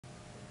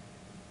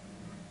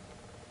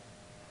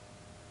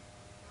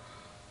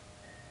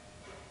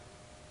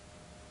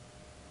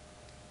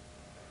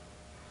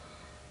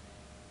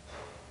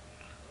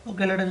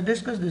Okay, let us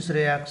discuss this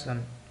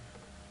reaction.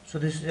 So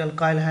this is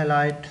alkyl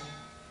halide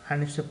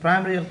and it's a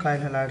primary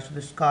alkyl halide. So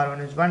this carbon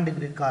is 1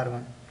 degree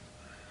carbon.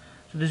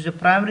 So this is a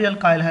primary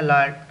alkyl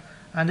halide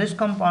and this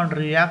compound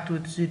reacts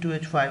with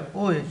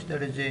C2H5OH,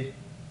 that is a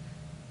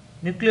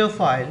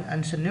nucleophile,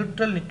 and it's a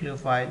neutral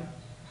nucleophile,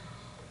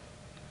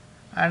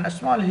 and a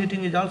small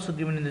heating is also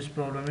given in this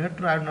problem. You have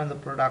to write down the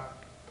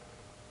product.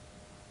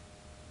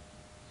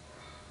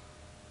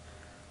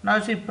 Now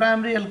see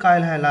primary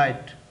alkyl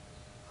halide,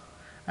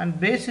 and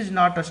base is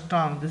not a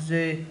strong, this is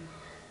a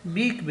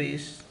weak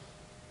base.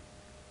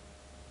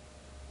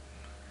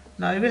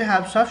 Now we will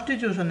have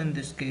substitution in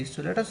this case,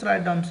 so let us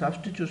write down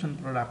substitution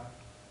product.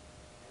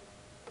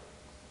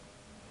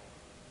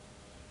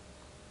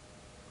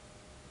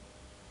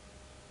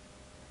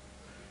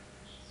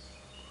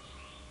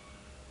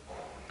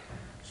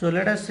 So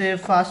let us say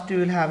first you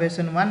will have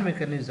SN1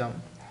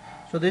 mechanism.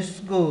 So this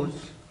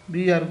goes,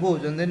 Br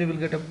goes, and then you will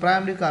get a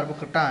primary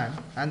carbocation,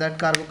 and that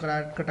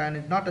carbocation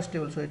is not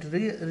stable, so it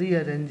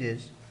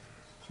rearranges.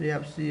 So you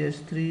have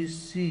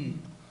CH3C,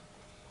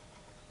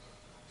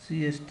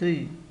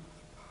 CH3,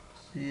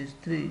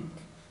 CH3,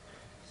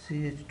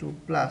 CH2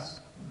 plus.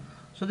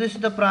 So this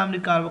is the primary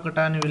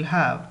carbocation you will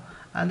have,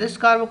 and this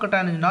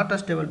carbocation is not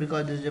stable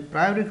because this is a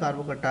primary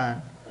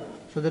carbocation.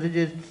 So there is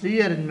a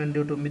rearrangement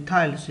due to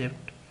methyl shift.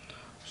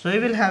 So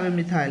you will have a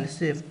methyl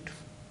shift,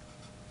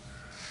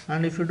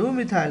 and if you do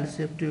methyl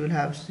shift, you will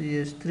have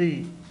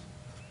CH3,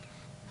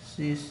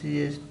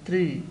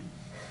 CH3,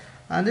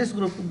 and this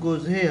group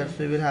goes here,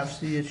 so you will have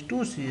CH2,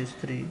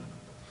 CH3,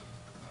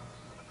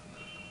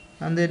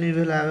 and then you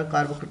will have a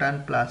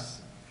carbocation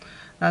plus.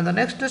 Now the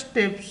next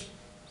steps,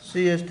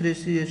 CH3,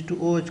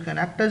 CH2OH can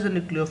act as a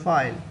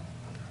nucleophile.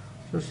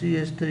 So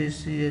CH3,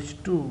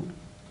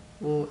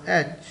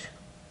 CH2OH,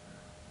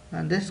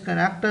 and this can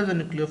act as a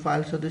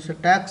nucleophile, so this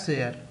attacks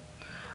here.